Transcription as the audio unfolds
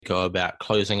go about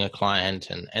closing a client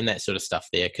and that sort of stuff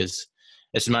there, because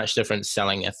it's much different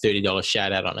selling a $30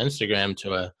 shout out on Instagram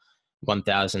to a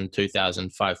 $1,000,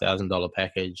 $2,000, $5,000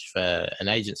 package for an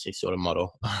agency sort of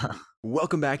model.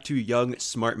 Welcome back to Young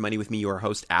Smart Money with me, your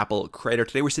host, Apple Crater.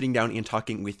 Today we're sitting down and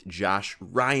talking with Josh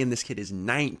Ryan. This kid is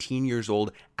 19 years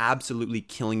old, absolutely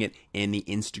killing it in the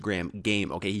Instagram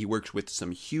game. Okay, he works with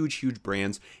some huge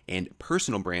brands and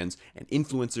personal brands and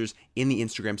influencers in the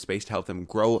Instagram space to help them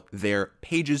grow their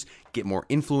pages, get more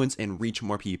influence, and reach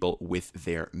more people with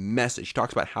their message. He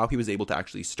talks about how he was able to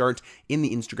actually start in the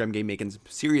Instagram game, making some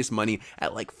serious money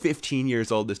at like 15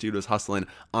 years old. This dude was hustling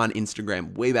on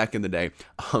Instagram way back in the day.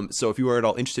 So if you are at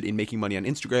all interested in making money on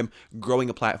Instagram, growing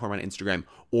a platform on Instagram,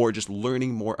 or just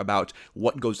learning more about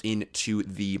what goes into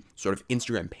the sort of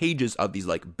Instagram pages of these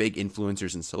like big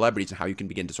influencers and celebrities and how you can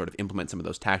begin to sort of implement some of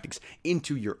those tactics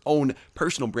into your own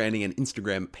personal branding and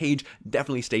Instagram page,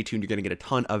 definitely stay tuned. You're going to get a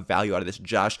ton of value out of this.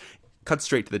 Josh cut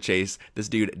straight to the chase. This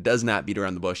dude does not beat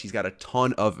around the bush. He's got a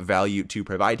ton of value to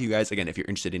provide to you guys. Again, if you're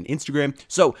interested in Instagram,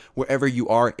 so wherever you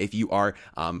are, if you are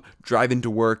driving to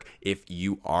work, if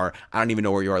you are, I don't even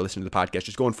know where you are listening to the podcast,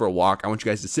 just going for a walk, I want you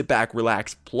guys to sit back,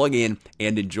 relax, plug in,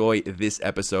 and enjoy this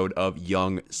episode of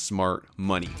Young Smart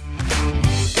Money.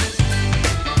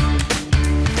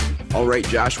 All right,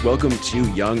 Josh, welcome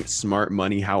to Young Smart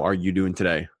Money. How are you doing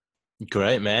today?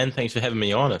 Great, man. Thanks for having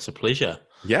me on. It's a pleasure.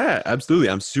 Yeah, absolutely.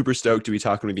 I'm super stoked to be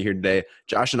talking with you here today.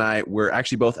 Josh and I were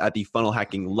actually both at the Funnel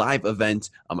Hacking Live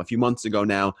event a few months ago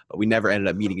now, but we never ended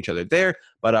up meeting each other there.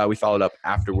 But we followed up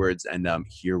afterwards, and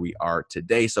here we are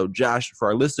today. So Josh, for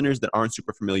our listeners that aren't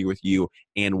super familiar with you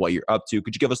and what you're up to,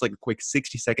 could you give us like a quick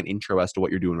 60-second intro as to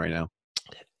what you're doing right now?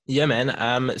 Yeah,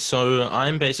 man. So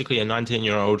I'm basically a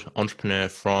 19-year-old entrepreneur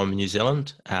from New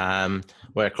Zealand.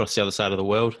 We're across the other side of the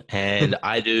world, and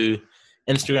I do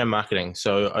Instagram marketing.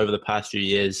 So over the past few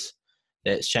years,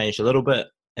 it's changed a little bit.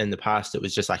 In the past, it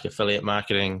was just like affiliate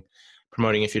marketing,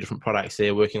 promoting a few different products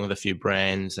there, working with a few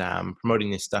brands, promoting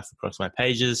this stuff across my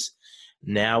pages.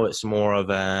 Now it's more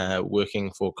of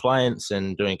working for clients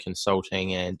and doing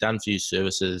consulting, and done a few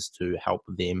services to help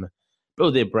them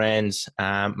build their brands,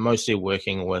 mostly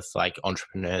working with like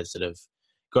entrepreneurs that have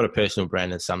got a personal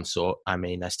brand of some sort. I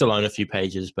mean, I still own a few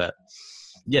pages, but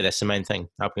yeah, that's the main thing,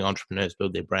 helping entrepreneurs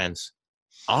build their brands.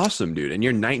 Awesome, dude. And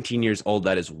you're 19 years old.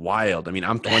 That is wild. I mean,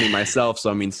 I'm 20 myself,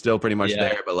 so I mean, still pretty much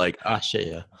there, but like, shit,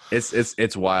 yeah.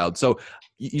 It's wild. So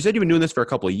you said you've been doing this for a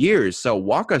couple of years. So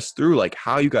walk us through like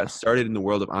how you got started in the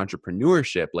world of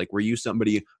entrepreneurship. Like, were you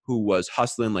somebody who was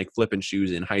hustling, like flipping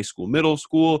shoes in high school, middle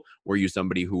school? Were you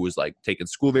somebody who was like taking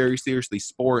school very seriously,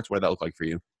 sports? What did that look like for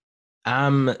you?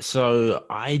 So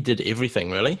I did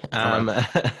everything really.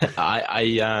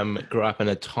 I grew up in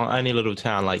a tiny little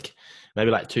town, like maybe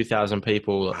like 2,000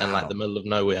 people in like the middle of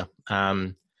nowhere.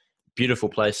 Beautiful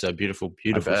place, so beautiful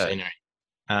scenery.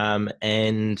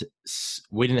 And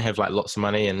we didn't have like lots of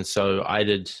money, and so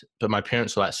but my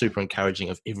parents were like super encouraging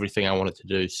of everything I wanted to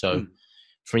do. So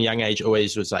from a young age,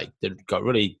 always was like, got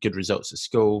really good results at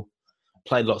school,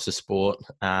 played lots of sport.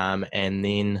 And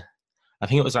then I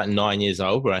think it was like 9 years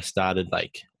old where I started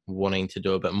like wanting to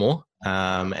do a bit more.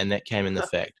 And that came in the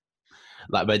fact,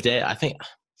 like my dad, I can't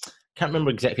remember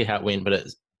exactly how it went, but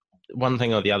it's one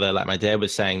thing or the other. Like my dad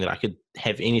was saying that I could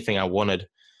have anything I wanted,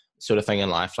 sort of thing in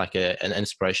life, like an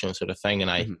inspirational sort of thing. And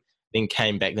I then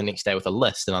came back the next day with a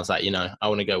list, and I was like, I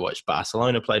want to go watch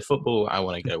Barcelona play football. I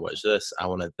want to go watch this. I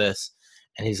wanted this.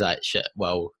 And he's like, shit,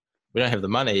 well, we don't have the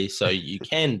money, so you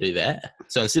can do that.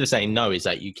 So instead of saying no, he's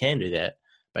like, you can do that,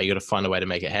 but you got to find a way to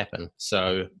make it happen.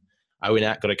 So I went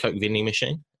out, got a Coke vending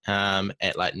machine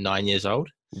at like 9 years old.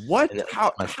 What?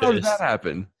 How did that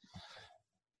happen?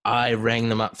 I rang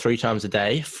them up 3 times a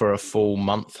day for a full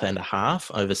month and a half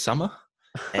over summer.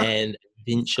 And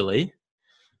eventually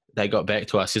they got back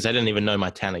to us because they didn't even know my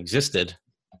town existed.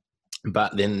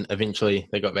 But then eventually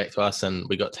they got back to us and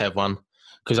we got to have one,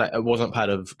 because it wasn't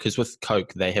because with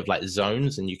Coke, they have like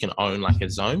zones and you can own like a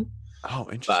zone. Oh,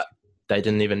 interesting. But they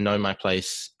didn't even know my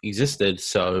place existed.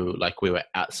 So like we were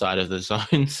outside of the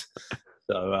zones.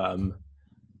 So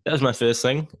that was my first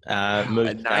thing. Moved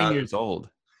at 9 years old.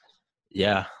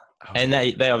 Yeah. And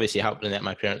they obviously helped in that,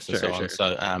 my parents and so on.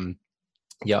 So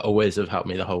yeah, always have helped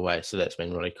me the whole way. So that's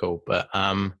been really cool. But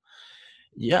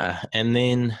yeah. And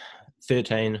then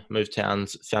 13, moved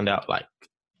towns, found out like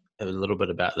a little bit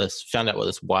about this, found out what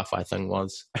this Wi-Fi thing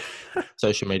was,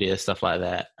 social media, stuff like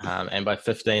that. And by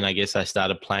 15, I guess I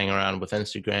started playing around with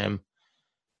Instagram.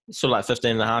 So like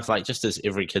 15 and a half, like just as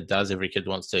every kid does, every kid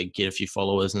wants to get a few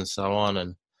followers and so on,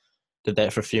 and did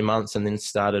that for a few months, and then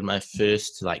started my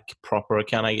first like proper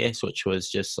account, I guess, which was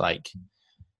just like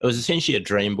it was essentially a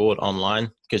dream board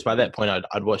online, because by that point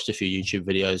I'd watched a few YouTube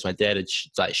videos. My dad had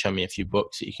like shown me a few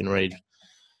books that you can read,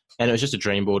 and it was just a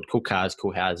dream board, cool cars,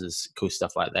 cool houses, cool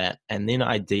stuff like that. And then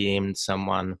I DM'd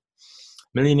someone,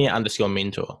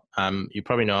 millionaire_mentor. You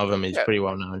probably know of him. He's pretty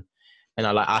well known. And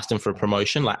I like asked him for a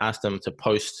promotion, like asked him to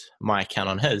post my account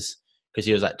on his, because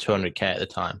he was like 200K at the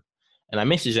time. And I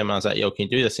messaged him and I was like, yo, can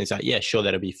you do this? And he's like, yeah, sure,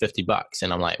 that'll be $50.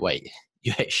 And I'm like, wait,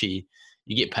 you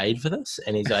get paid for this?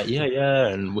 And he's like, yeah.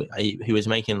 And he was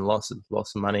making lots of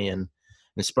money and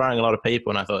inspiring a lot of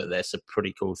people. And I thought that's a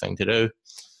pretty cool thing to do.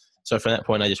 So from that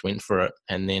point, I just went for it.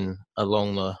 And then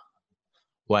along the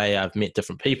way, I've met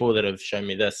different people that have shown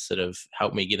me this, that have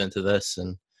helped me get into this.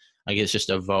 And I guess just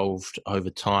evolved over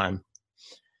time.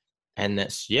 And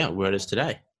that's, where it is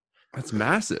today. That's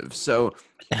massive. So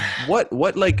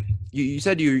what like you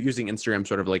said you're using Instagram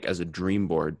sort of like as a dream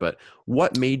board, but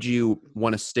what made you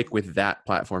want to stick with that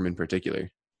platform in particular?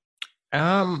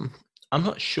 I'm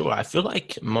not sure. I feel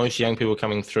like most young people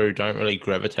coming through don't really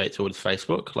gravitate towards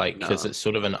Facebook, like, because it's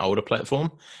sort of an older platform,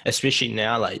 especially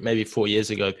now. Like maybe 4 years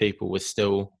ago, people were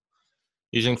still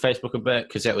using Facebook a bit,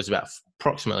 because that was about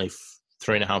approximately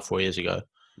 3.5, 4 years ago.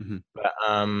 Mm-hmm.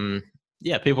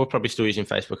 But people were probably still using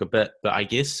Facebook a bit, but I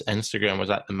guess Instagram was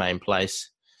like the main place.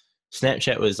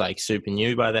 Snapchat was like super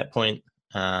new by that point.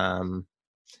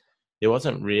 There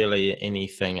wasn't really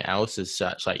anything else as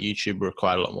such. Like YouTube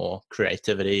required a lot more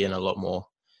creativity and a lot more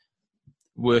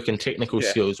work and technical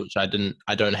skills, which I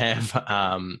don't have.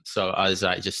 So I was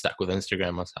like just stuck with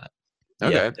Instagram. I was like,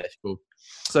 okay, that's cool.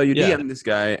 So you DM'd this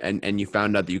guy and you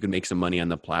found out that you could make some money on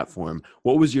the platform.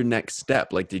 What was your next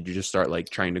step? Like, did you just start like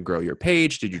trying to grow your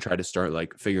page? Did you try to start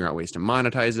like figuring out ways to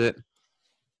monetize it?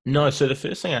 No. So the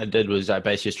first thing I did was I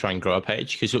basically just try and grow a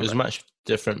page, because it was much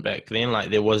different back then.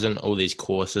 Like there wasn't all these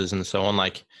courses and so on.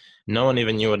 Like no one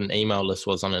even knew what an email list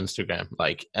was on Instagram.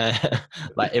 Like,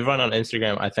 like everyone on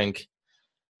Instagram, I think,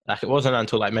 like it wasn't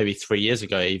until like maybe 3 years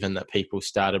ago even that people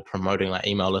started promoting like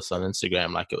email lists on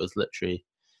Instagram. Like it was literally,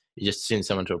 you just send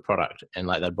someone to a product and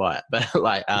like they'd buy it. But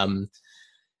like,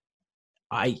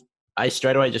 I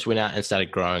straight away just went out and started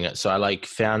growing it. So I like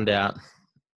found out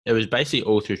it was basically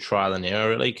all through trial and error,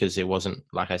 really, because there wasn't,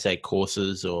 like I say,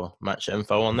 courses or much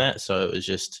info on that. So it was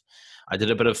just, I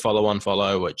did a bit of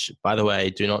follow, which by the way,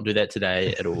 do not do that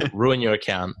today. It'll ruin your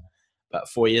account. But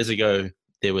 4 years ago,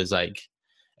 there was like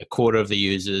a quarter of the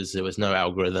users. There was no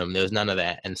algorithm. There was none of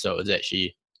that. And so it was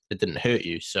actually, it didn't hurt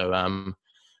you. So,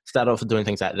 start off with doing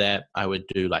things like that. I would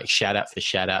do like shout out for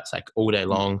shout outs, like all day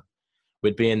long.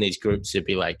 We'd be in these groups. There'd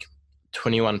be like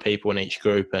 21 people in each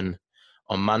group. And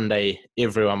on Monday,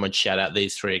 everyone would shout out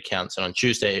these 3 accounts. And on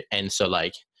Tuesday, and so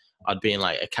like, I'd be in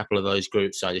like a couple of those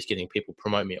groups. So I'm just getting people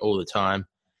promote me all the time.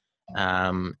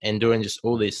 And doing just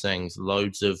all these things,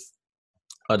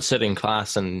 I'd sit in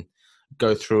class and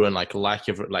go through and like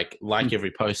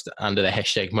every post under the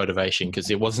hashtag motivation, because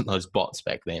there wasn't those bots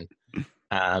back then.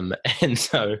 And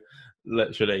so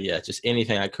literally, just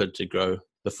anything I could to grow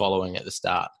the following at the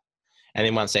start. And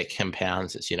then once that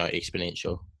compounds, it's,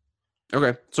 exponential.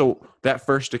 Okay. So that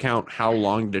first account, how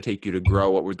long did it take you to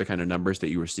grow? What were the kind of numbers that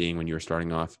you were seeing when you were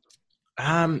starting off?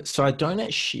 So I don't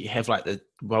actually have like the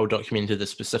well documented the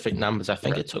specific numbers. I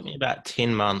think it took me about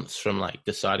 10 months from like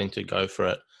deciding to go for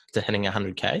it to hitting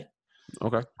 100K.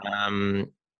 Okay. And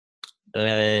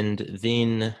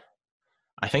then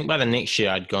I think by the next year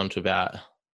I'd gone to about,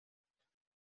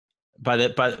 by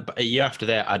a year after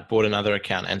that, I'd bought another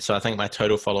account. And so I think my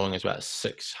total following is about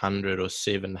 600 or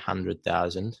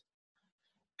 700,000.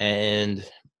 And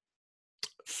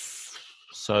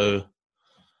so,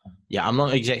 I'm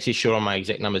not exactly sure on my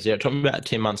exact numbers there. It took me about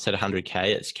 10 months to hit 100K.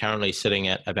 It's currently sitting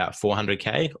at about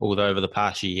 400K, although over the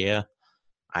past year,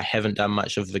 I haven't done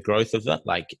much of the growth of that.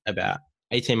 Like about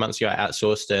 18 months ago, I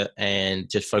outsourced it and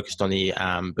just focused on the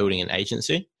building an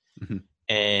agency. Mm-hmm.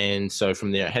 And so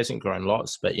from there, it hasn't grown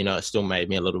lots, but, it still made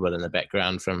me a little bit in the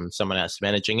background from someone else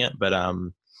managing it. But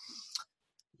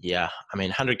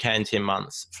 100K in 10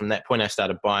 months. From that point, I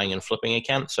started buying and flipping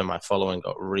accounts. So my following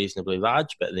got reasonably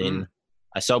large, but then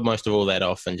I sold most of all that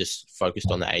off and just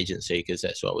focused on the agency, because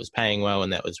that's what was paying well.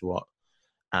 And that was what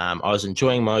I was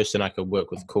enjoying most, and I could work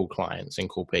with cool clients and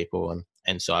cool people.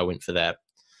 And so I went for that.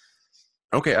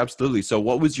 Okay, absolutely. So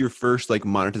what was your first like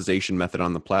monetization method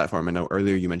on the platform? I know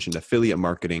earlier you mentioned affiliate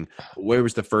marketing. Where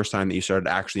was the first time that you started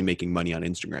actually making money on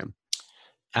Instagram?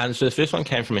 And so the first one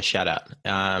came from a shout out.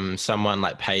 Someone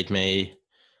like paid me,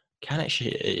 I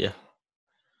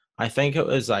think it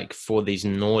was like for these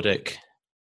Nordic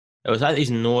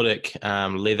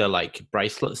leather like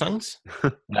bracelet things.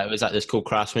 It was like this cool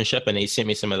craftsmanship, and he sent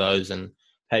me some of those and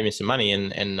paid me some money,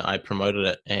 and I promoted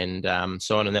it and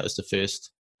so on. And that was the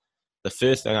first the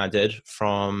first thing I did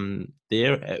from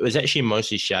there, it was actually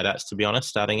mostly shout outs, to be honest,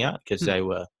 starting out, because they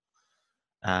were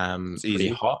pretty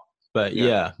hot. But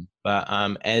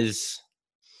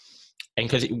and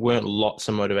because it weren't lots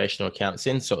of motivational accounts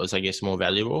in, so it was, I guess, more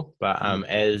valuable. But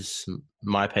as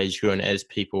my page grew and as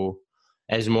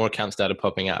more accounts started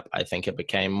popping up, I think it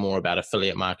became more about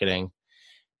affiliate marketing.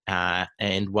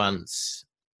 And once,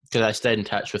 because I stayed in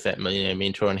touch with that millionaire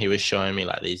mentor, and he was showing me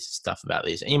like these stuff about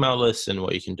these email lists and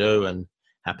what you can do and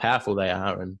how powerful they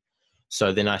are. And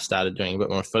so then I started doing a bit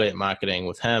more affiliate marketing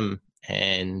with him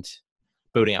and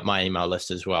building up my email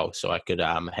list as well, so I could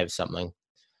have something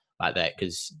like that,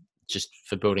 because just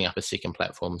for building up a second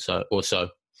platform. So also,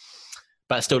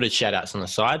 but I still did shout outs on the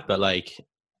side. But like,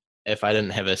 if I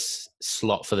didn't have a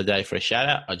slot for the day for a shout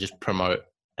out, I just promote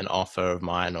an offer of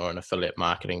mine or an affiliate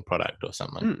marketing product or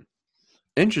something.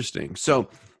 Interesting. So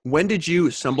when did you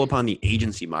stumble upon the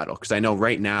agency model? Because I know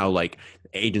right now, like,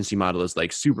 agency model is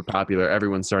like super popular.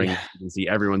 Everyone's starting an agency.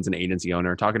 Everyone's an agency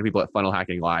owner. Talking to people at Funnel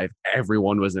Hacking Live,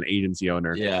 everyone was an agency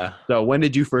owner. Yeah. So when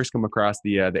did you first come across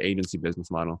the agency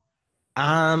business model?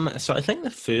 So I think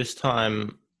the first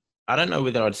time, I don't know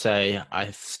whether I'd say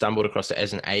I stumbled across it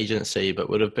as an agency, but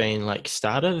would have been like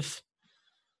start of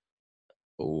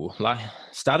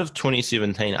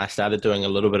 2017. I started doing a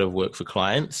little bit of work for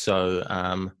clients. So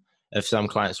if some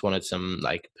clients wanted some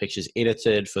like pictures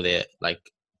edited for their like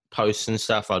posts and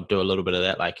stuff, I'd do a little bit of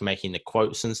that, like making the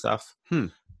quotes and stuff.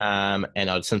 And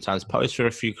I'd sometimes post for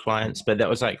a few clients, but that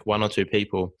was like one or two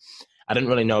people. I didn't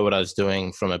really know what I was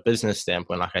doing from a business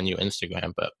standpoint. Like, I knew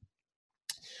Instagram, but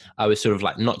I was sort of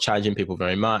like not charging people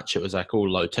very much. It was like all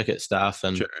low ticket stuff.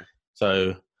 And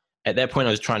so at that point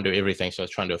I was trying to do everything. So I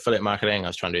was trying to do affiliate marketing. I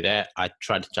was trying to do that. I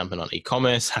tried to jump in on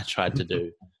e-commerce. I tried to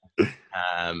do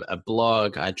a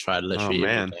blog. I tried literally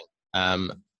everything.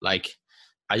 Like,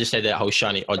 I just had that whole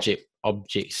shiny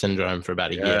object syndrome for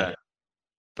about a year.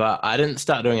 But I didn't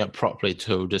start doing it properly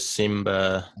till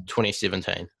December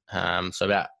 2017. So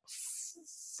about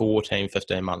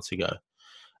 15 months ago.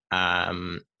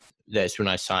 That's when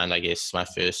I signed, I guess, my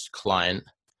first client.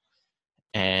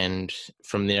 And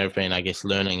from there I've been, I guess,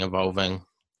 learning, evolving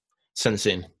since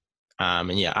then.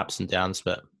 And ups and downs,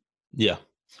 but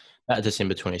about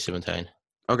December 2017.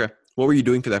 Okay. What were you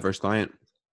doing for that first client?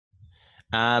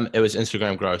 It was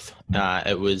Instagram growth.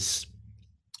 It was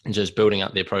just building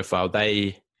up their profile.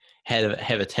 They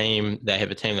have a team. They have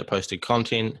a team that posted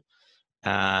content,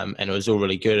 and it was all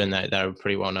really good. And they're a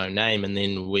pretty well-known name. And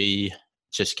then we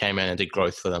just came in and did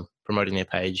growth for them, promoting their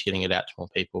page, getting it out to more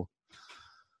people.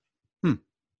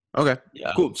 Okay.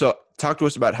 Yeah. Cool. So talk to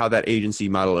us about how that agency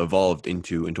model evolved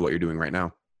into what you're doing right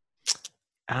now.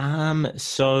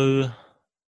 So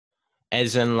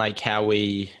as in like how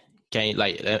we gain,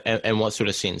 like, and what sort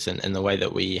of sense in the way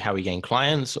that how we gain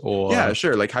clients, or? Yeah,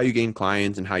 sure. Like how you gain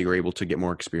clients and how you're able to get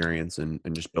more experience and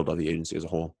just build out the agency as a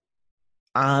whole.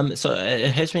 So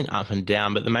it has been up and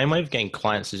down, but the main way of getting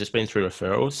clients has just been through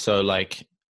referrals. So like,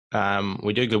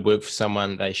 we do good work for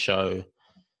someone, they show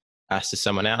us to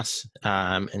someone else,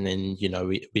 and then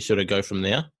we sort of go from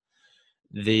there.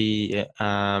 The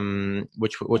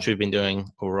which we've been doing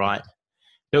all right.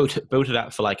 Built it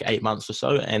up for like 8 months or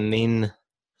so, and then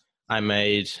I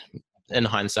made, in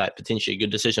hindsight, potentially a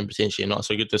good decision, potentially a not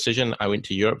so good decision. I went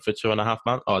to Europe for 2.5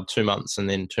 months, or 2 months, and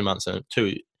then 2 months in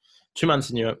 2 months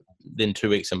in Europe, then 2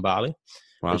 weeks in Bali,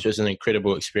 which was an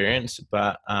incredible experience.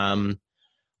 But I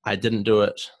didn't do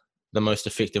it the most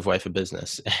effective way for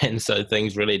business. And so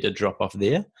things really did drop off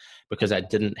there because I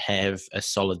didn't have a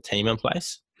solid team in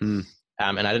place. And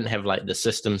I didn't have like the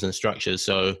systems and structures.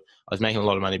 So I was making a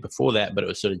lot of money before that, but it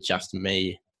was sort of just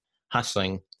me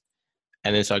hustling.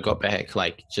 And then so I got back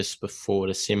like just before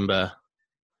December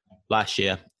last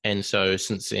year. And so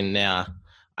since then now,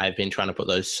 I've been trying to put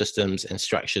those systems and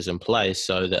structures in place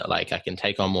so that like I can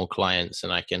take on more clients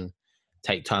and I can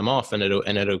take time off and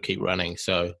it'll keep running.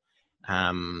 So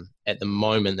at the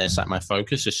moment, that's like my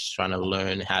focus, just trying to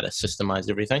learn how to systemize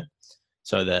everything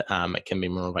so that it can be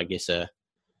more of, I guess, a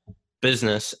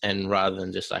business and rather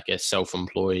than just like a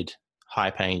self-employed,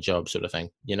 high-paying job sort of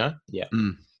thing, Yeah.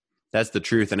 That's the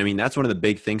truth. And I mean, that's one of the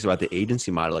big things about the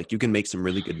agency model. Like you can make some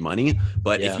really good money,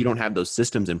 but if you don't have those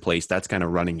systems in place, that's kind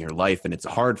of running your life. And it's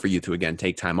hard for you to, again,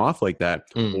 take time off like that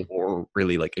or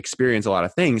really like experience a lot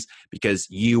of things because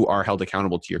you are held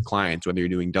accountable to your clients, whether you're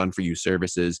doing done for you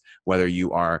services, whether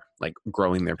you are like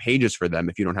growing their pages for them.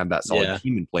 If you don't have that solid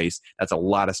team in place, that's a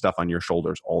lot of stuff on your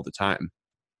shoulders all the time.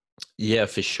 Yeah,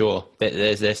 for sure.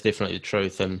 That's definitely the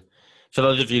truth. And for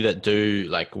those of you that do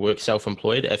like work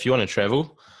self-employed, if you want to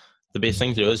travel, the best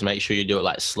thing to do is make sure you do it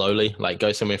like slowly, like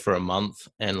go somewhere for a month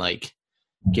and like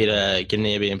get an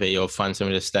Airbnb or find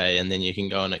somewhere to stay, and then you can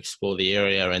go and explore the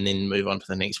area and then move on to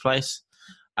the next place.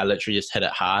 I literally just hit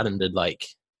it hard and did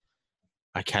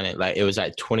it was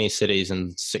like 20 cities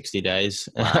in 60 days.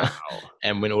 Wow.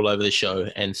 And went all over the show.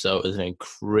 And so it was an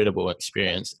incredible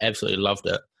experience. Absolutely loved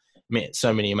it. Met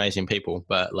so many amazing people,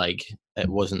 but like it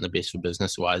wasn't the best for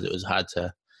business wise. It was hard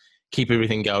to keep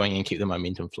everything going and keep the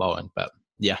momentum flowing. But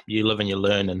yeah, you live and you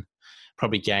learn, and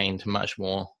probably gained much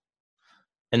more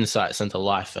insights into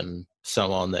life and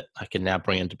so on that I can now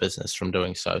bring into business from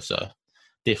doing so. So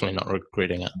definitely not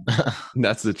regretting it.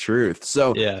 That's the truth.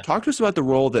 So yeah. Talk to us about the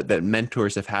role that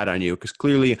mentors have had on you. Because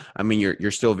clearly, I mean,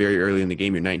 you're still very early in the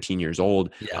game. You're 19 years old.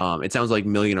 Yeah. It sounds like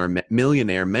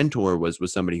Millionaire Mentor was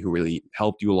somebody who really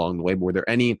helped you along the way. But were there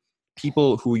any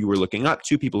people who you were looking up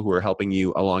to, people who were helping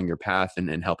you along your path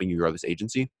and helping you grow this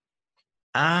agency?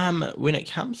 When it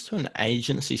comes to an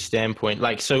agency standpoint,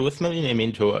 like, so with Millionaire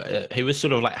Mentor, he was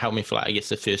sort of like helped me for like, I guess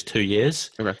the first 2 years.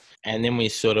 Okay. And then we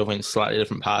sort of went slightly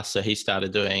different paths. So he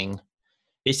started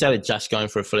just going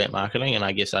for affiliate marketing. And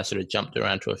I guess I sort of jumped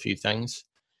around to a few things,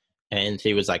 and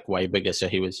he was like way bigger. So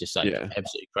he was just like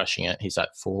absolutely crushing it. He's like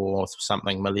 4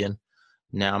 something million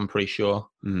now, I'm pretty sure.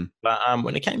 Mm-hmm. But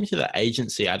when it came to the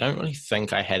agency, I don't really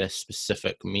think I had a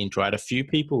specific mentor. I had a few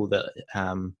people that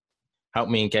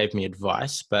helped me and gave me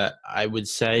advice, but I would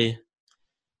say,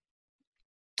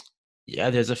 yeah,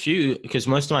 there's a few, because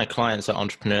most of my clients are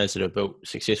entrepreneurs that have built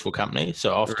successful companies.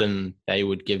 So often they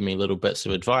would give me little bits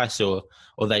of advice, or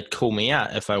they'd call me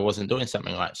out if I wasn't doing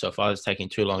something right. So if I was taking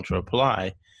too long to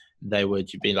reply, they would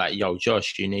be like, "Yo,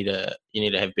 Josh, you need to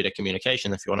have better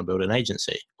communication if you want to build an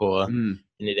agency, or you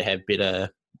need to have better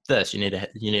this. You need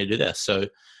to do this." So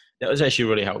that was actually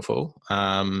really helpful.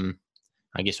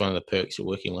 I guess one of the perks of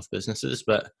working with businesses,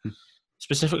 but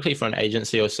specifically for an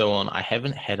agency or so on, I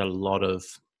haven't had a lot of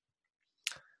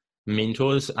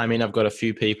mentors. I mean, I've got a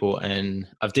few people, and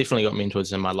I've definitely got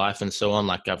mentors in my life and so on.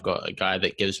 Like I've got a guy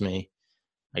that gives me,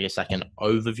 I guess, like an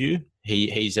overview.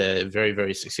 He's a very,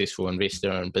 very successful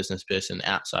investor and business person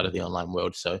outside of the online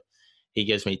world. So he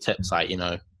gives me tips like,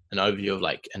 an overview of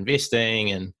like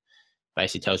investing, and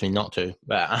basically tells me not to,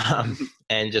 but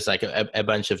and just like a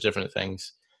bunch of different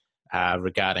things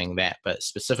regarding that. But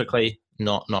specifically,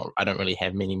 not I don't really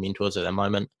have many mentors at the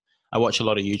moment. I watch a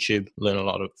lot of YouTube, learn a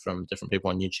lot from different people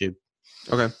on YouTube.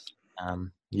 Okay.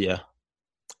 Yeah.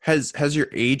 Has your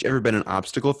age ever been an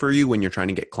obstacle for you when you're trying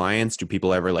to get clients? Do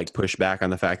people ever like push back on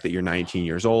the fact that you're 19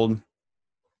 years old?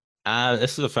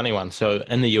 This is a funny one. So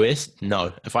in the US,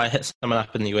 no. If I hit someone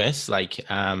up in the US, like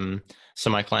some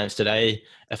of my clients today,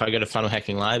 if I go to Funnel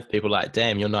Hacking Live, people are like,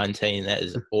 "Damn, you're 19. That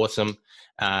is awesome."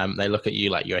 They look at you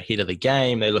like you're ahead of the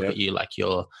game. They look at you like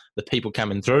you're the people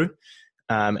coming through.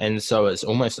 And so it's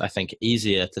almost, I think,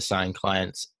 easier to sign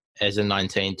clients as a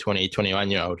 19, 20,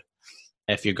 21-year-old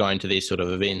if you're going to these sort of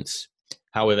events.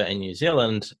 However, in New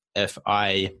Zealand, if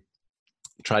I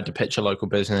tried to pitch a local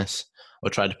business or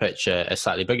tried to pitch a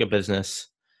slightly bigger business,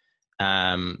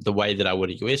 the way that I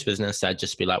would a US business, I'd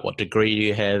just be like, "What degree do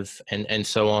you have?" and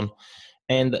so on.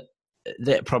 And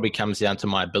that probably comes down to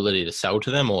my ability to sell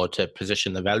to them or to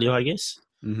position the value, I guess.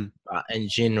 Mm-hmm. But in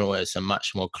general, it's a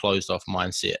much more closed off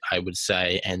mindset, I would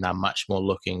say, and I'm much more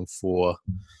looking for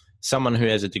someone who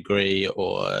has a degree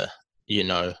or,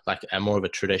 like a more of a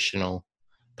traditional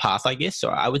path, I guess. So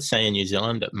I would say in New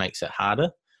Zealand, it makes it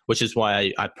harder, which is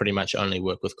why I pretty much only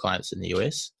work with clients in the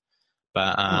US.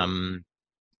 But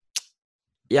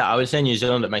yeah, I would say in New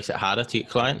Zealand, it makes it harder to get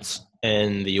clients.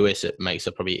 In the US, it makes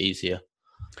it probably easier.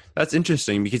 That's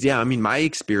interesting because, yeah, I mean, my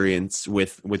experience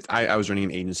with I was running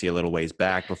an agency a little ways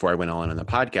back before I went on the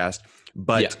podcast,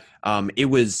 but it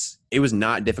was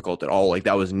not difficult at all. Like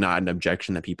that was not an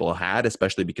objection that people had,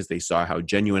 especially because they saw how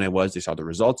genuine I was. They saw the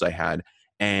results I had.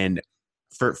 And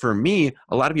for me,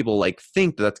 a lot of people like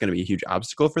think that that's going to be a huge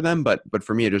obstacle for them, but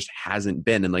for me, it just hasn't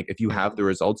been. And like, if you have the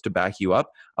results to back you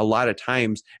up, a lot of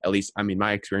times, at least, I mean,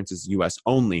 my experience is US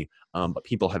only, but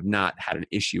people have not had an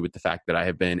issue with the fact that I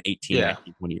have been 18,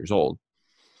 19, 20 years old.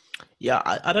 Yeah,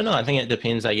 I don't know. I think it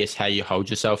depends, I guess, how you hold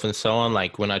yourself and so on.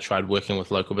 Like when I tried working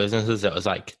with local businesses, that was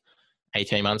like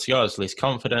 18 months ago, I was less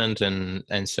confident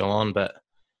and so on. But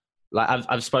like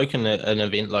I've spoken at an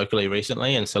event locally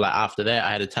recently, and so like after that,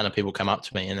 I had a ton of people come up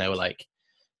to me, and they were like,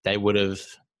 they would have,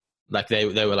 like they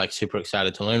were like super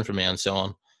excited to learn from me and so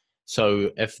on.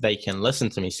 So if they can listen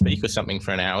to me speak or something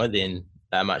for an hour, then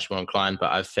they're much more inclined.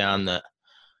 But I've found that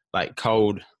like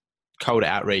cold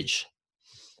outreach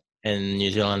in New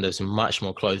Zealand is much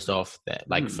more closed off. That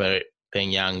like for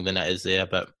being young than it is there.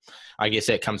 But I guess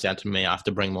that comes down to me. I have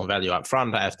to bring more value up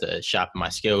front. I have to sharpen my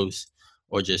skills,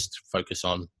 or just focus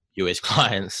on US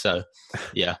clients. So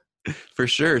yeah, For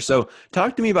sure. So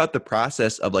talk to me about the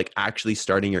process of like actually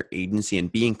starting your agency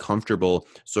and being comfortable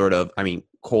sort of, I mean,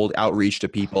 cold outreach to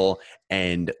people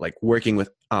and like working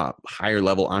with higher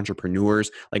level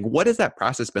entrepreneurs. Like what has that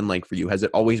process been like for you? Has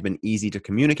it always been easy to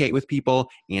communicate with people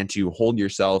and to hold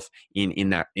yourself in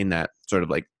that sort of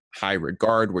like high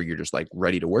regard where you're just like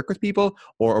ready to work with people?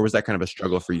 Or was that kind of a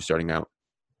struggle for you starting out?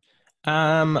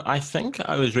 I think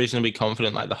I was reasonably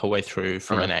confident like the whole way through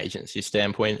from Okay. an agency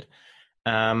standpoint.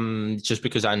 Just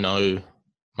because I know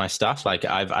my stuff. Like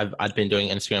I'd been doing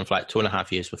Instagram for like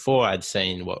 2.5 years before. I'd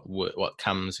seen what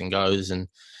comes and goes,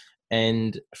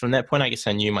 and from that point, I guess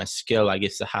I knew my skill. I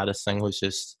guess the hardest thing was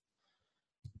just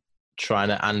trying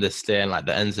to understand like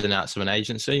the ins and outs of an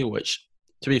agency, which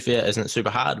to be fair isn't super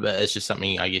hard, but it's just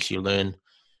something I guess you learn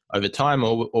over time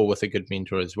or with a good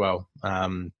mentor as well.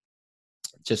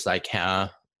 Just like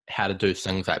how to do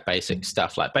things like basic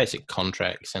stuff, like basic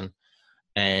contracts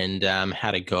and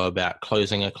how to go about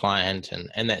closing a client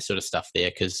and that sort of stuff there,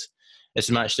 because it's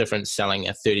much different selling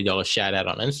a $30 shout out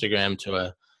on Instagram to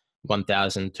a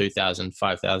 $1,000, $2,000,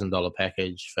 $5,000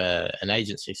 package for an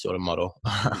agency sort of model.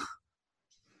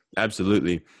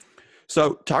 Absolutely.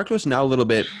 So talk to us now a little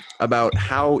bit about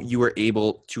how you were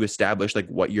able to establish like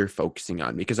what you're focusing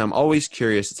on, because I'm always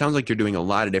curious. It sounds like you're doing a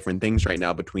lot of different things right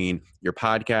now between your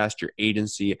podcast, your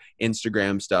agency,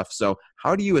 Instagram stuff. So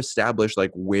how do you establish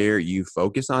like where you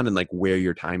focus on and like where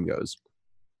your time goes?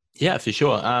 Yeah, for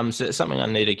sure. So it's something I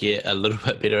need to get a little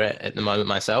bit better at the moment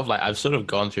myself. Like I've sort of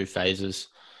gone through phases.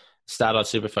 Started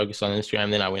super focused on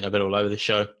Instagram, then I went a bit all over the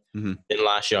show. Mm-hmm. Then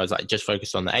last year I was like just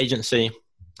focused on the agency.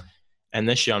 And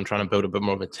this year I'm trying to build a bit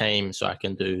more of a team so I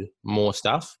can do more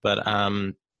stuff. But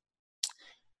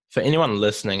for anyone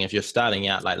listening, if you're starting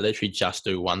out, like literally just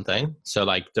do one thing. So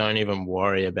like don't even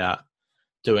worry about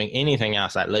doing anything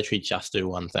else. Like literally just do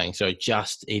one thing. So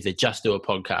just do a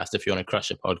podcast if you want to crush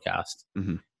a podcast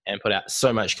Mm-hmm. and put out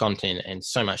so much content and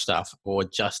so much stuff, or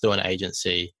just do an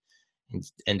agency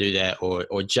and do that,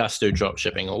 or just do drop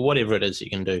shipping or whatever it is you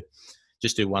can do.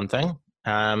 Just do one thing.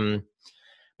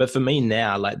 But for me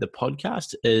now, like the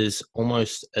podcast is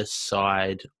almost a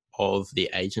side of the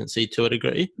agency to a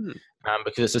degree,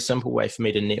 because it's a simple way for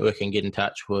me to network and get in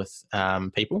touch with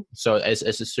people. So it's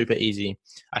a super easy.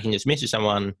 I can just message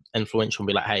someone influential and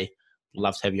be like, "Hey,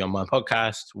 love to have you on my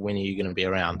podcast. When are you going to be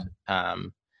around?"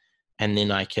 And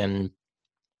then I can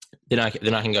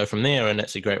go from there, and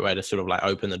it's a great way to sort of like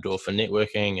open the door for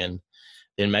networking. And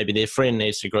then maybe their friend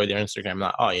needs to grow their Instagram.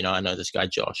 Like, oh, I know this guy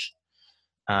Josh.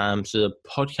 So the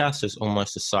podcast is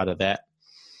almost a side of that.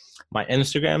 My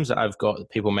Instagrams, I've got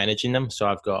people managing them. So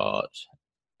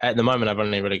at the moment, I've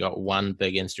only really got one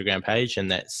big Instagram page, and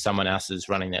that's someone else is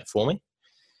running that for me.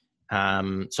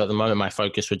 So at the moment, my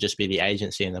focus would just be the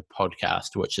agency and the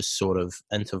podcast, which is sort of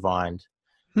intertwined.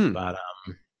 But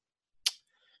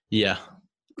yeah,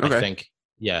 Okay. I think,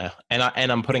 yeah.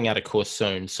 And I'm putting out a course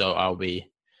soon, so I'll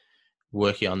be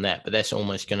working on that. But that's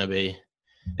almost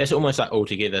like all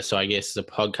together. So I guess the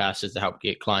podcast is to help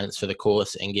get clients for the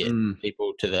course and get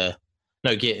people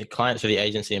get clients for the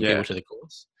agency and people to the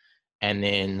course. And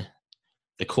then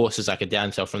the course is like a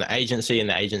downsell from the agency, and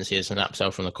the agency is an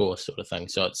upsell from the course sort of thing.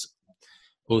 So it's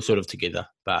all sort of together.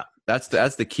 But that's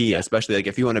the key, especially like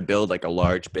if you want to build like a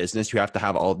large business, you have to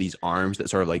have all these arms that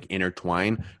sort of like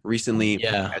intertwine. Recently,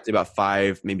 I'd say about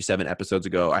 5, maybe 7 episodes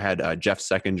ago, I had Jeff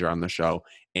Seckinger on the show,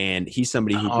 and he's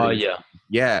somebody who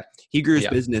he grew his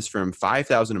business from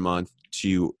 $5,000 a month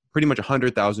to pretty much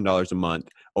 $100,000 a month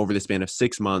over the span of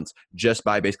 6 months, just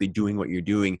by basically doing what you're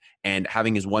doing and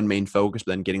having his one main focus,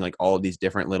 but then getting like all of these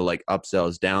different little like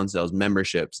upsells, downsells,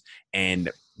 memberships, and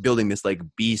building this like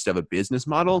beast of a business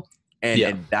model.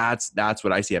 And that's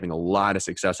what I see having a lot of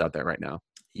success out there right now.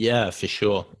 Yeah, for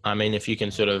sure. I mean, if you can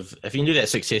do that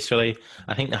successfully,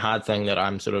 I think the hard thing that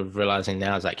I'm sort of realizing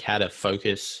now is like how to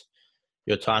focus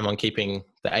your time on keeping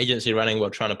the agency running while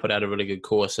trying to put out a really good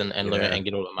course and learn and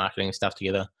get all the marketing stuff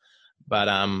together. But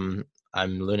I'm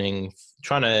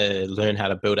trying to learn how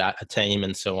to build out a team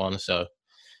and so on. So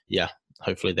yeah,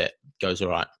 hopefully that goes all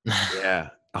right. Yeah.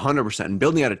 100%. And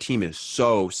building out a team is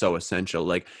so essential.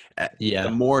 Like the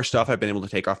more stuff I've been able to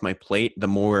take off my plate, the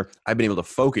more I've been able to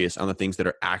focus on the things that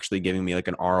are actually giving me like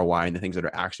an ROI and the things that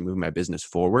are actually moving my business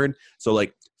forward. So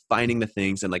like finding the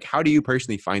things, and like, how do you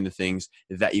personally find the things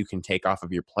that you can take off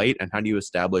of your plate, and how do you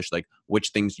establish like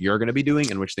which things you're going to be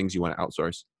doing and which things you want to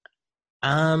outsource?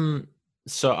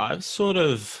 So I've sort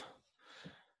of,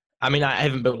 I mean, I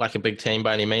haven't built like a big team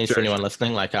by any means for anyone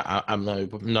listening. Like I'm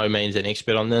no means an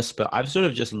expert on this, but I've sort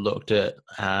of just looked at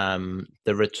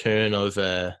the return of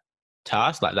a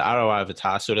task, like the ROI of a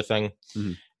task sort of thing,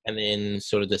 and then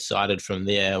sort of decided from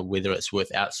there whether it's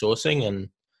worth outsourcing. And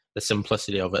the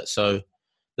simplicity of it. So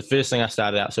the first thing I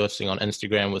started outsourcing on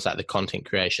Instagram was like the content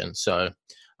creation. So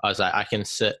I was like, I can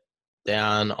sit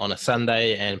down on a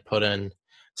Sunday and put in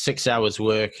 6 hours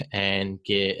work and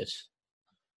get,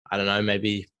 I don't know,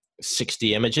 maybe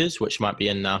 60 images, which might be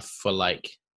enough for like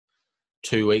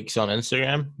 2 weeks on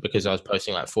Instagram because I was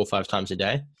posting like 4 or 5 times a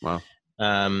day. Wow.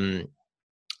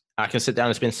 I can sit down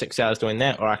and spend 6 hours doing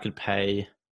that, or I could pay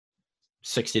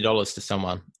 $60 to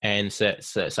someone, and so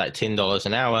it's like $10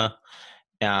 an hour.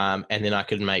 And then I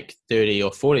could make $30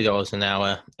 or $40 an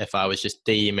hour if I was just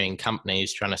DMing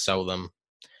companies trying to sell them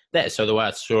that. So the way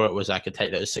I saw it was I could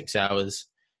take those 6 hours,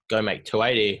 go make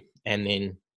 280, and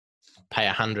then pay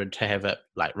 100 to have it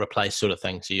like replace sort of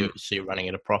thing. So you're running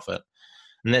at a profit.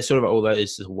 And that's sort of all that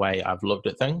is the way I've looked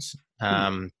at things.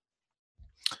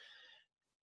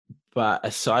 But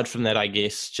aside from that, I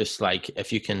guess just like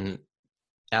if you can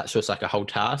outsource like a whole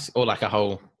task or like a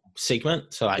whole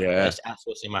segment. So like just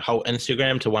outsourcing my whole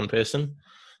Instagram to one person.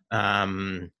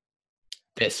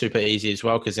 That's super easy as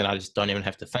well, because then I just don't even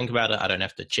have to think about it. I don't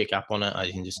have to check up on it. I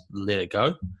can just let it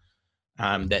go.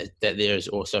 That there is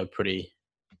also pretty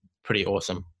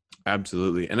awesome.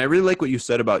 Absolutely. And I really like what you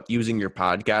said about using your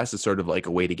podcast as sort of like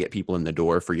a way to get people in the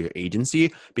door for your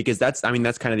agency, because that's kind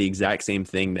of the exact same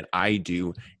thing that I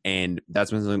do. And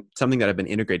that's something that I've been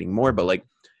integrating more, but like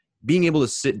being able to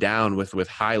sit down with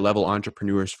high level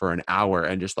entrepreneurs for an hour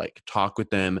and just like talk with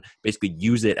them, basically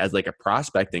use it as like a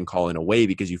prospecting call in a way,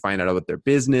 because you find out about their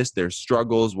business, their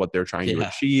struggles, what they're trying to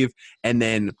achieve. And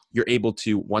then you're able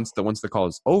to, once the call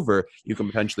is over, you can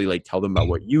potentially like tell them about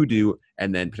what you do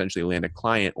and then potentially land a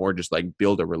client or just like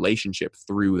build a relationship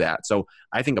through that. So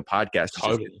I think a podcast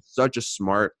is such a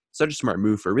smart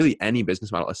move for really any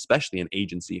business model, especially an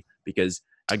agency, because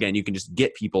again, you can just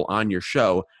get people on your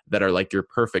show that are like your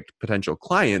perfect potential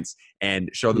clients and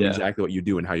show them exactly what you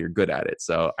do and how you're good at it.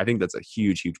 So I think that's a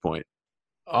huge, huge point.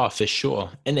 Oh, for sure.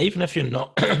 And even if you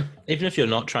don't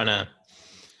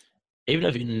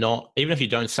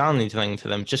sell anything to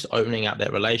them, just opening up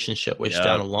that relationship, which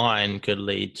down the line could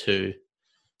lead to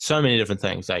so many different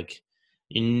things. Like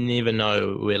you never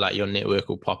know where like your network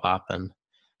will pop up and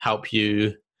help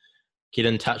you get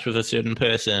in touch with a certain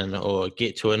person or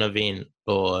get to an event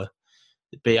or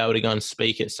be able to go and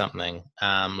speak at something.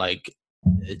 Like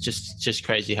it's just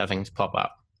crazy how things pop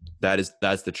up. That's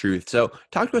the truth. So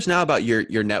talk to us now about your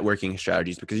networking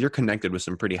strategies, because you're connected with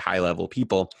some pretty high level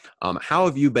people. How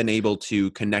have you been able to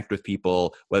connect with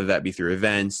people, whether that be through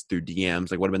events, through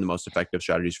DMs? Like what have been the most effective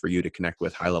strategies for you to connect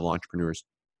with high level entrepreneurs?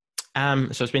 So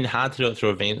it's been hard to do it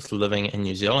through events. Living in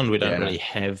New Zealand, we don't really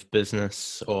have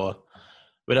business, or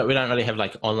we don't really have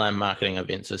like online marketing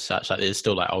events as such. Like there's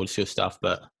still like old school stuff,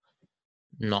 but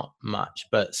not much.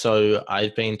 But so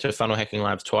I've been to Funnel Hacking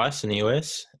Live twice in the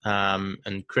US.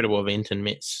 Incredible event, and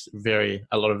met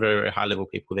a lot of very, very high level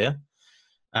people there.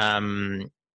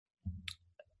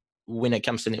 When it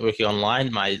comes to networking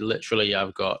online,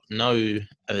 I've got no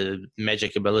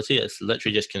magic ability. It's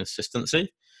literally just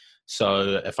consistency.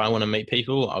 So if I want to meet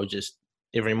people,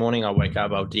 every morning I'll wake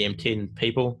up, I'll DM 10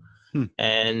 people.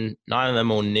 And 9 of them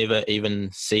will never even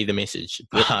see the message,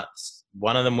 but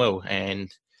one of them will. And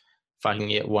if I can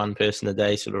get one person a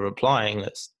day sort of replying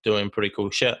that's doing pretty cool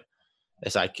shit,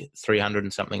 it's like 300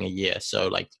 and something a year. So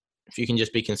like if you can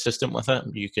just be consistent with it,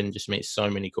 you can just meet so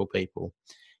many cool people.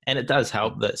 And it does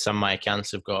help that some of my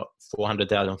accounts have got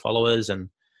 400,000 followers and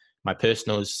my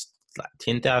personal is like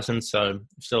 10,000. So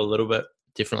still a little bit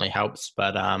definitely helps,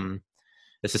 but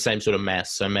it's the same sort of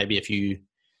mass. So maybe if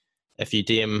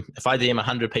I DM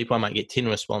 100 people, I might get 10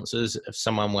 responses. If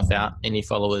someone without any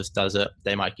followers does it,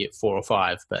 they might get 4 or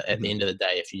 5. But at the end of the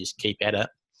day, if you just keep at it,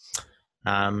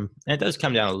 and it does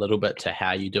come down a little bit to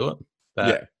how you do it.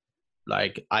 But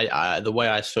like I the way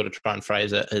I sort of try and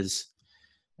phrase it is,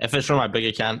 if it's from my big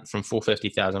account from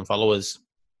 450,000 followers,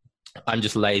 I'm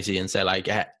just lazy and say like,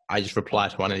 hey, I just reply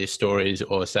to one of their stories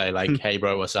or say like, hey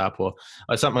bro, what's up? Or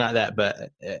something like that.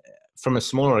 But from a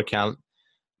smaller account,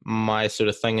 my sort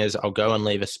of thing is I'll go and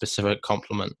leave a specific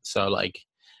compliment. So like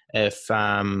if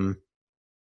someone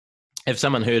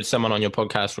heard someone on your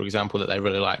podcast, for example, that they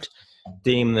really liked,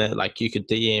 you could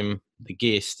DM the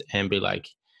guest and be like,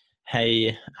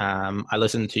 hey, I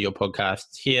listened to your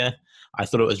podcast here. I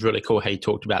thought it was really cool how you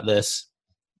talked about this.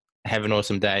 Have an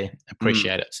awesome day.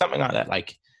 Appreciate it. Something like that,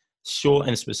 like short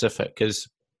and specific, because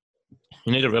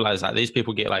you need to realize that these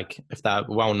people get, like, if they're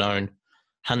well known,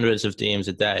 hundreds of DMs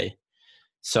a day.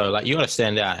 So like you got to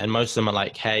stand out, and most of them are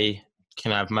like, hey,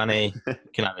 can I have money?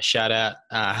 Can I have a shout out?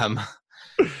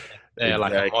 They're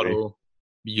like a model.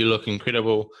 You look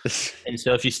incredible. And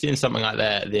so if you send something like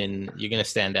that, then you're going to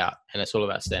stand out, and it's all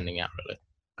about standing out, really.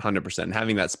 100%.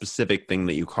 Having that specific thing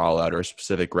that you call out or a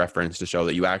specific reference to show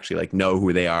that you actually like know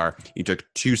who they are. You took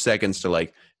 2 seconds to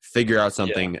like figure out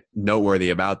something noteworthy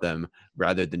about them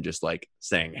rather than just like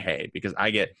saying, hey, because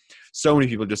I get so many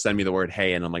people just send me the word,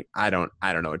 hey, and I'm like, I don't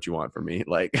know what you want from me.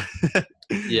 Like,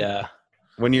 yeah,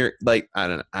 when you're like, I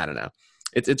don't know.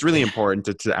 It's really important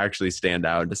to actually stand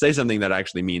out, to say something that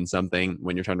actually means something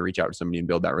when you're trying to reach out to somebody and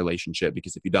build that relationship,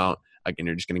 because if you don't, again,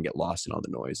 you're just going to get lost in all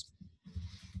the noise.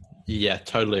 Yeah,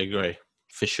 totally agree.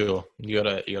 For sure. You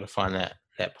gotta find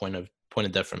that point of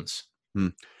difference.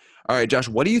 All right, Josh,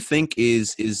 what do you think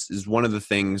is one of the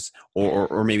things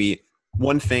or maybe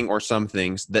one thing or some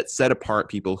things that set apart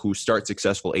people who start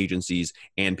successful agencies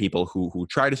and people who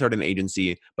try to start an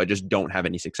agency but just don't have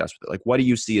any success with it? Like, what do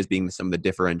you see as being some of the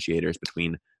differentiators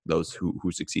between those who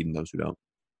succeed and those who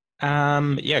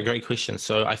don't? Yeah, great question.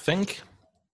 So I think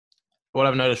what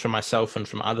I've noticed from myself and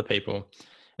from other people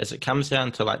is it comes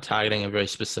down to like targeting a very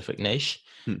specific niche.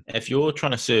 If you're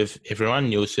trying to serve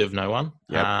everyone, you'll serve no one.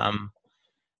 Yep.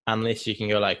 Unless you can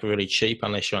go like really cheap,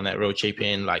 unless you're on that real cheap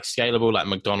end, like scalable, like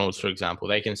McDonald's, for example,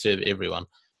 they can serve everyone.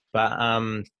 But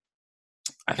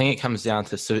I think it comes down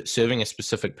to serving a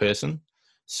specific person.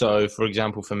 So for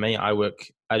example, for me, I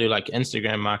do like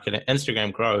Instagram marketing,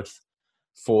 Instagram growth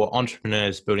for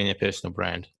entrepreneurs building their personal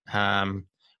brand.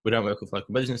 We don't work with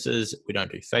local businesses. We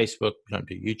don't do Facebook. We don't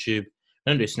do YouTube.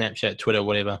 We don't do Snapchat, Twitter,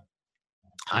 whatever.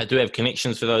 I do have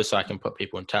connections for those, so I can put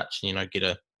people in touch and, get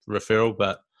a referral.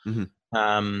 But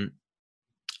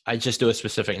I just do a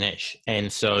specific niche.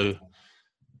 And so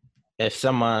if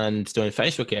someone's doing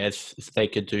Facebook ads, if they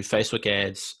could do Facebook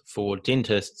ads for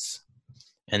dentists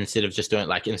instead of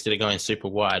instead of going super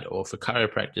wide, or for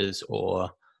chiropractors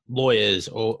or lawyers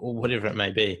or whatever it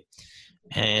may be.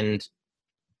 And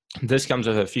this comes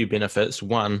with a few benefits.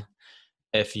 One,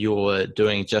 if you're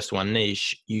doing just one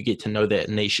niche, you get to know that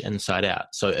niche inside out.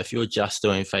 So if you're just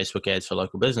doing Facebook ads for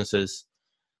local businesses,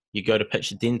 you go to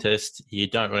pitch a dentist, you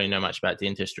don't really know much about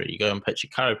dentistry. You go and pitch a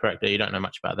chiropractor, you don't know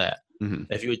much about that.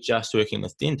 If you're just working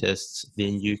with dentists,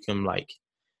 then you can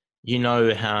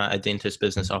how a dentist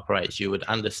business operates. You would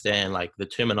understand like the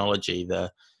terminology,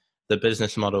 the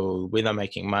business model, where they're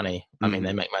making money. I mean,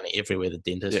 they make money everywhere, the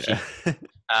dentist.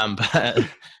 Yeah.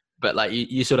 But like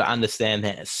you sort of understand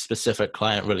that specific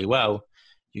client really well,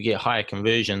 you get higher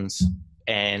conversions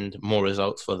and more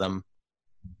results for them.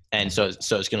 And so it's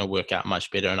going to work out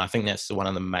much better. And I think that's one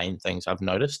of the main things I've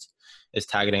noticed is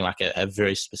targeting like a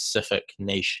very specific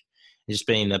niche, and just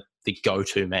being the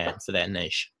go-to man for that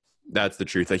niche. That's the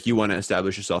truth. Like, you want to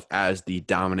establish yourself as the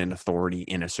dominant authority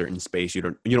in a certain space. You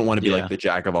don't want to be like the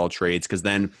jack of all trades, because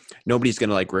then nobody's going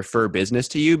to like refer business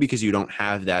to you because you don't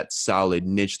have that solid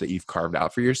niche that you've carved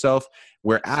out for yourself.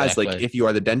 Whereas like if you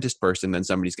are the dentist person, then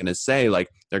somebody's going to say like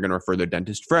they're going to refer their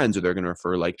dentist friends, or they're going to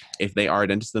refer like if they are a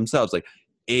dentist themselves. Like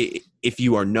if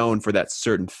you are known for that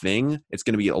certain thing, it's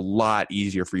going to be a lot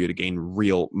easier for you to gain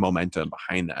real momentum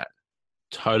behind that.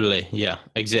 Totally. Yeah,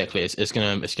 exactly. It's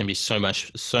gonna be so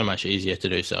much easier to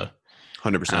do so.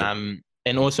 100%.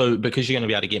 And also because you're going to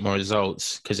be able to get more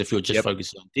results, because if you're just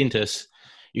focused on dentists,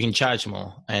 you can charge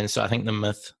more. And so I think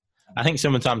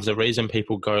sometimes the reason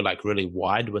people go like really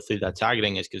wide with who they're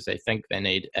targeting is because they think they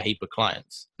need a heap of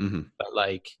clients. But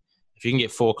like if you can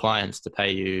get 4 clients to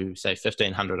pay you say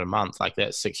 $1,500 a month, like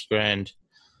that's $6,000.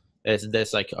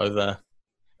 That's like over.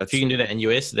 If you can do that in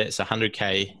US, that's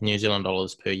 100K New Zealand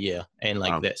dollars per year. And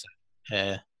like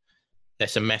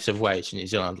that's a massive wage in New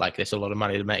Zealand. Like that's a lot of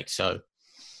money to make. So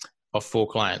of 4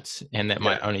 clients, and that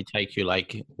might only take you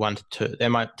like 1 to 2. That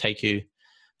might take you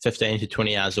 15 to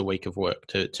 20 hours a week of work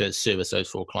to service those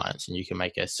 4 clients, and you can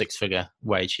make a 6-figure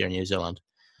wage here in New Zealand.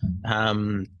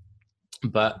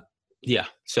 But yeah,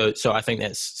 so I think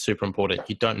that's super important.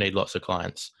 You don't need lots of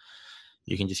clients.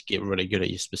 You can just get really good at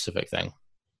your specific thing.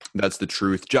 That's the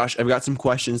truth. Josh, I've got some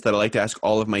questions that I like to ask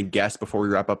all of my guests before we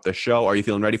wrap up the show. Are you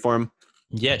feeling ready for them?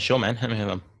 Yeah, sure, man. Let me have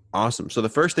them. Awesome. So the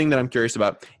first thing that I'm curious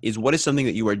about is, what is something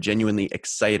that you are genuinely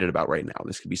excited about right now?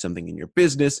 This could be something in your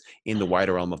business, in the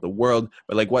wider realm of the world,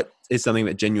 but like, what is something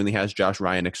that genuinely has Josh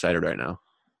Ryan excited right now?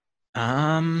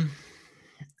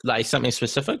 Like something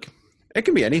specific? It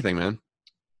can be anything, man.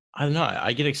 I don't know.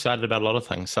 I get excited about a lot of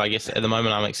things. So I guess at the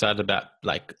moment I'm excited about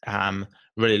like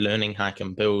really learning how I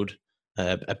can build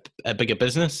a bigger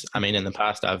business. I mean, in the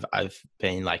past I've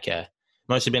been like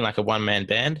mostly been like a one-man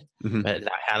band, but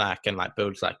like how I can like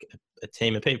build like a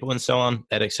team of people and so on,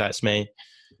 that excites me.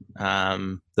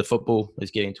 The football is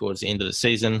getting towards the end of the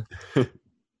season.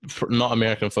 Not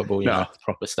American football, you know,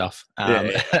 proper stuff.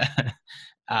 And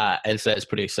so it's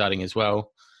pretty exciting as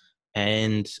well.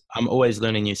 And I'm always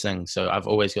learning new things. So I've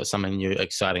always got something new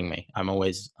exciting me. I'm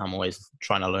always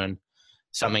trying to learn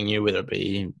something new, whether it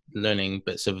be learning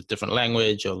bits of different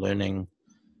language or learning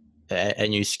a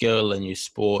new skill, a new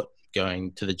sport,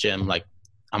 going to the gym. Like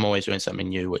I'm always doing something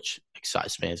new, which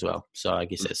excites me as well. So I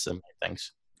guess that's the main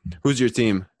things. Who's your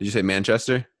team? Did you say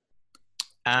Manchester?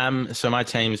 So my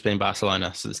team's been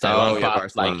Barcelona since day Oh, one. yeah, But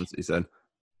Barcelona, like, you said.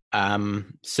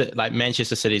 like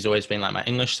Manchester City's always been like my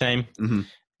English team. Mm-hmm.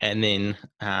 And then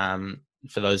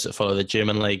for those that follow the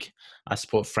German league, I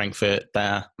support Frankfurt.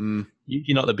 They're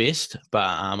usually not the best, but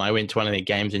I went to one of their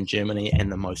games in Germany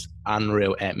and the most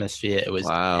unreal atmosphere. It was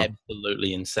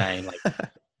absolutely insane. Like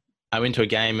I went to a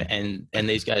game and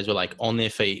these guys were like on their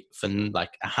feet for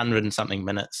like 100 and something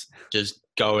minutes, just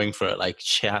going for it, like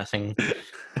shouting,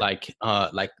 like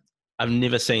I've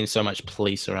never seen so much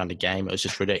police around a game. It was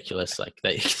just ridiculous. Like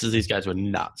these guys were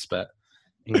nuts, but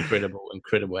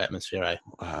incredible atmosphere. Eh?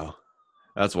 Wow.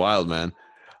 That's wild, man.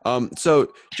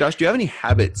 So Josh, do you have any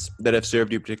habits that have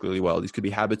served you particularly well? These could be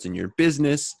habits in your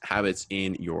business, habits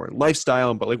in your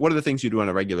lifestyle, but like what are the things you do on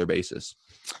a regular basis?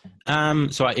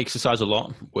 So I exercise a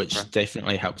lot, which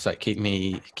definitely helps like keep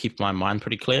my mind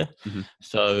pretty clear. Mm-hmm.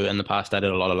 So in the past I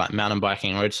did a lot of like mountain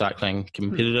biking, road cycling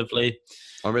competitively.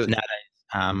 Oh, really?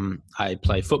 Nowadays, I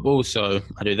play football, so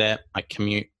I do that. I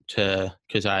commute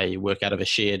because I work out of a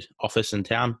shared office in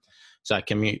town. So I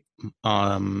commute,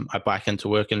 I bike into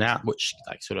work and out, which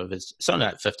like sort of is, it's only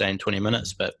like 15, 20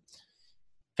 minutes, but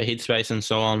for headspace and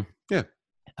so on. Yeah.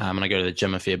 And I go to the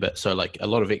gym a fair bit. So like a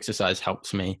lot of exercise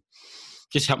helps me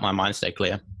just help my mind stay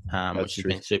clear, which has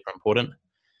been super important.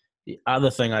 The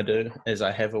other thing I do is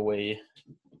I have a wee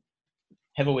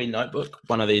notebook,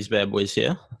 one of these bad boys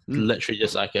here, literally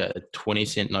just like a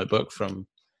 20-cent notebook from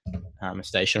a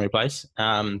stationery place.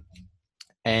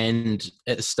 And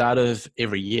at the start of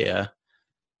every year,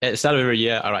 I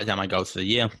write down my goals for the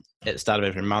year. At the start of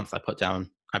every month, I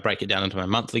break it down into my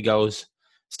monthly goals.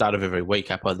 Start of every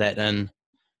week, I put that in.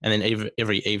 And then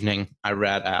every evening, I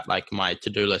write out like my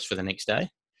to-do list for the next day.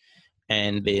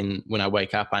 And then when I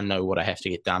wake up, I know what I have to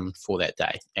get done for that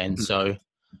day. And so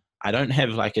I don't have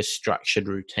like a structured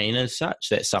routine as such.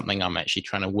 That's something I'm actually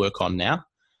trying to work on now.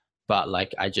 But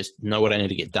like I just know what I need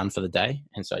to get done for the day,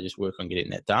 and so I just work on getting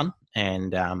that done.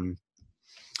 And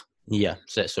so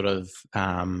that's sort of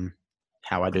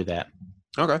how I do that.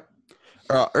 Okay.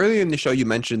 Earlier in the show, you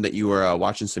mentioned that you were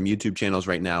watching some YouTube channels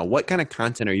right now. What kind of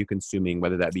content are you consuming,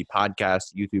 whether that be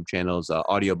podcasts, YouTube channels,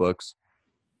 audiobooks?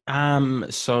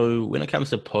 So when it comes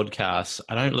to podcasts,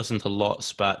 I don't listen to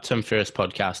lots, but Tim Ferriss'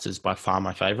 podcast is by far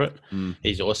my favorite.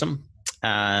 He's awesome.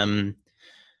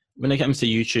 When it comes to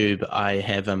YouTube, I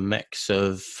have a mix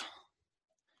of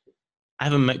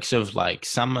like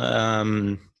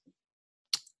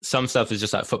some stuff is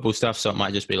just like football stuff. So it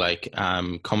might just be like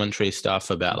commentary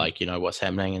stuff about like, what's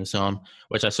happening and so on,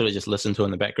 which I sort of just listen to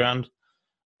in the background.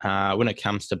 When it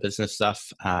comes to business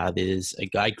stuff, there's a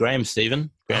guy, Graham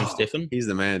Stephan. He's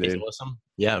the man, dude. He's awesome.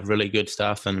 Yeah, really good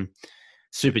stuff and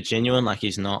super genuine. Like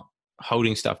he's not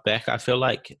holding stuff back, I feel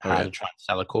like, to try and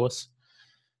sell a course.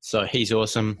 So he's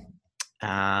awesome.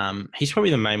 He's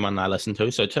probably the main one I listen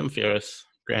to. So Tim Ferriss,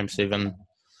 Graham Stephan,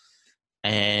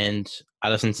 and I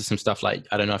listen to some stuff like,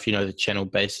 I don't know if you know the channel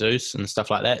Bezos and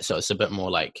stuff like that. So it's a bit more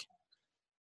like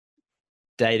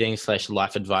dating /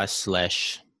 life advice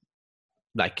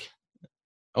 / like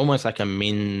almost like a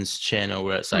men's channel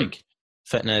where it's like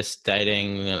fitness,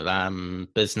 dating,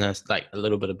 business, like a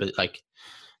little bit of like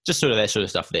just sort of that sort of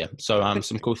stuff there. So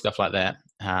some cool stuff like that.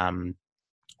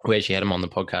 We actually had him on the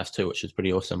podcast too, which was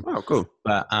pretty awesome. Oh, cool.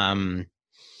 But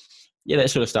yeah,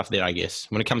 that sort of stuff there, I guess.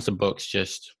 When it comes to books,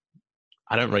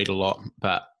 I don't read a lot,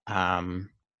 but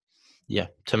yeah,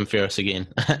 Tim Ferriss again.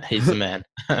 He's the man.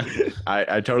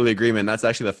 I totally agree, man. That's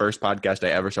actually the first podcast I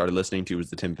ever started listening to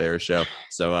was the Tim Ferriss show.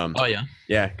 So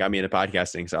yeah, got me into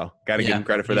podcasting. So got to give him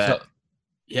credit for that.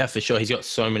 Yeah, for sure. He's got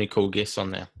so many cool guests on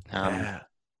there.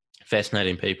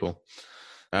 Fascinating people.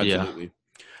 Absolutely. Yeah.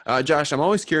 Josh, I'm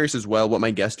always curious as well what my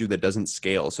guests do that doesn't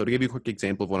scale. So to give you a quick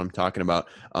example of what I'm talking about,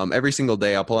 every single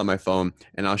day I'll pull out my phone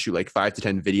and I'll shoot like 5 to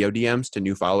 10 video DMs to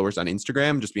new followers on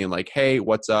Instagram, just being like, hey,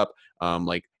 what's up?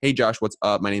 Like, hey, Josh, what's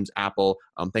up? My name's Apple.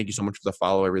 Thank you so much for the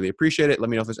follow. I really appreciate it. Let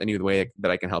me know if there's any way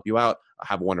that I can help you out.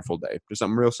 Have a wonderful day. Just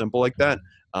something real simple like that.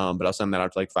 But I'll send that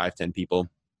out to like 5, 10 people.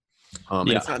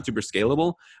 It's not super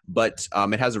scalable, but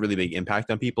it has a really big impact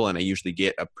on people. And I usually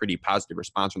get a pretty positive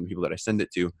response from the people that I send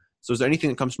it to. So is there anything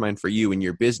that comes to mind for you in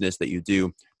your business that you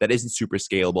do that isn't super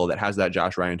scalable, that has that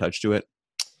Josh Ryan touch to it?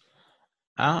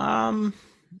 I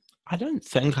don't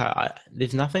think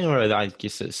there's nothing really I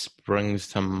guess that springs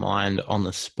to mind on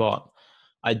the spot.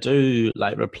 I do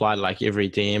like reply to like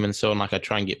every DM and so on. Like I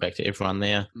try and get back to everyone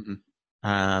there.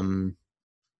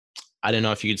 I don't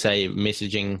know if you could say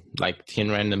messaging like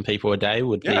 10 random people a day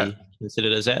would be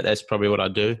considered as that. That's probably what I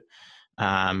do.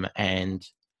 And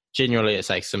generally it's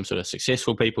like some sort of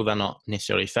successful people. They're not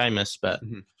necessarily famous, but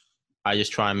I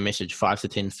just try and message 5 to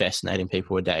 10 fascinating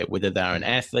people a day, whether they're an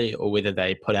athlete or whether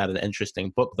they put out an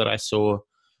interesting book that I saw.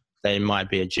 They might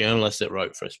be a journalist that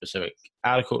wrote for a specific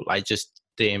article, like just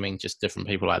DMing just different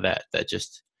people like that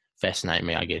just fascinate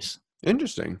me, I guess.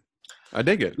 Interesting. I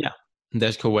dig it. Yeah.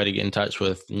 That's a cool way to get in touch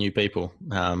with new people.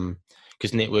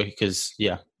 Because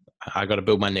I got to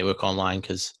build my network online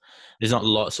because there's not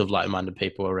lots of like-minded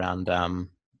people around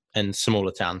in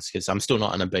smaller towns because I'm still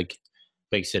not in a big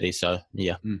city. So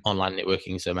online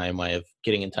networking is the main way of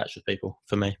getting in touch with people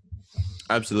for me.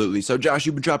 Absolutely. So Josh,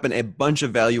 you've been dropping a bunch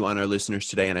of value on our listeners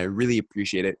today, and I really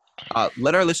appreciate it.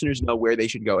 Let our listeners know where they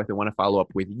should go if they want to follow up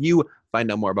with you,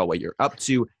 find out more about what you're up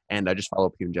to, and just follow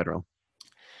up with you in general.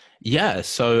 Yeah.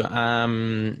 So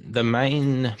the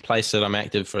main place that I'm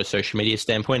active for a social media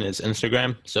standpoint is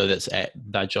Instagram. So that's at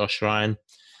the Josh Ryan.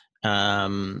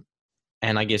 And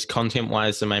I guess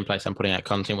content-wise, the main place I'm putting out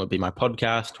content would be my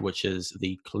podcast, which is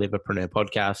the Cleverpreneur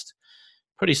Podcast.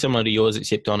 Pretty similar to yours,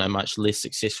 except on a much less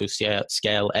successful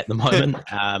scale at the moment.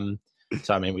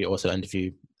 So, I mean, we also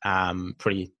interview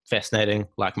pretty fascinating,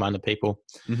 like-minded people.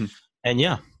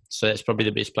 And so that's probably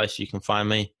the best place you can find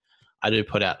me. I do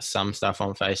put out some stuff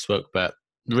on Facebook, but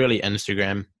really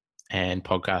Instagram and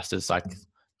podcast is like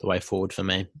the way forward for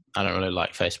me. I don't really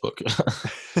like Facebook.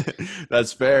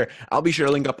 That's fair. I'll be sure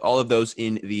to link up all of those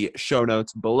in the show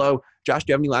notes below. Josh,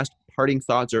 do you have any last parting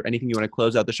thoughts or anything you want to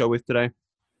close out the show with today?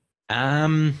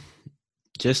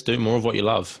 Just do more of what you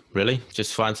love, really.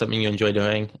 Just find something you enjoy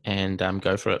doing and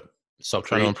go for it. Stop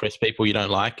trying to impress people you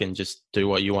don't like and just do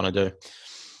what you want to do.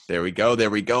 There we go.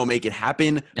 Make it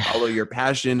happen. Follow your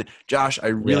passion. Josh, I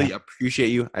really appreciate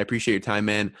you. I appreciate your time,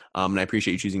 man. And I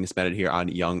appreciate you choosing to spend it here on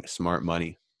Young Smart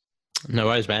Money. No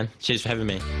worries, man. Cheers for having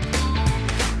me.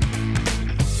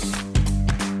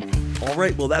 All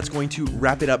right, well, that's going to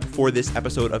wrap it up for this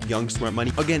episode of Young Smart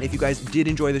Money. Again, if you guys did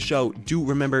enjoy the show, do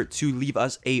remember to leave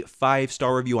us a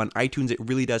 5-star review on iTunes. It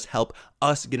really does help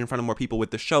us get in front of more people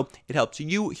with the show. It helps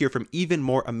you hear from even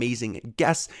more amazing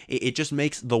guests. It just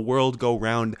makes the world go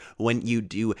round when you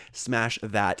do smash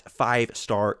that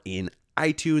 5-star in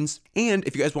iTunes. And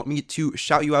if you guys want me to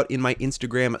shout you out in my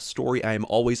Instagram story, I am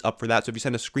always up for that. So if you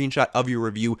send a screenshot of your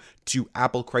review to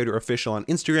Apple Creator Official on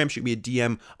Instagram, shoot me a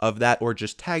DM of that or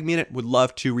just tag me in it. Would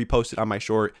love to repost it on my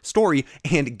short story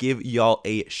and give y'all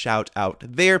a shout out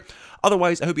there.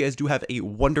 Otherwise, I hope you guys do have a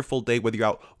wonderful day, whether you're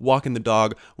out walking the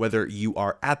dog, whether you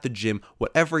are at the gym,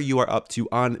 whatever you are up to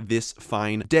on this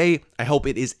fine day. I hope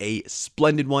it is a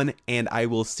splendid one, and I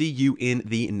will see you in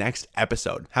the next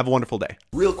episode. Have a wonderful day.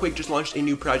 Real quick, just launched a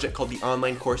new project called the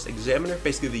Online Course Examiner,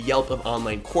 basically the Yelp of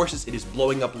online courses. It is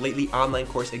blowing up lately,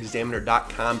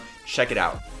 onlinecourseexaminer.com. Check it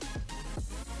out.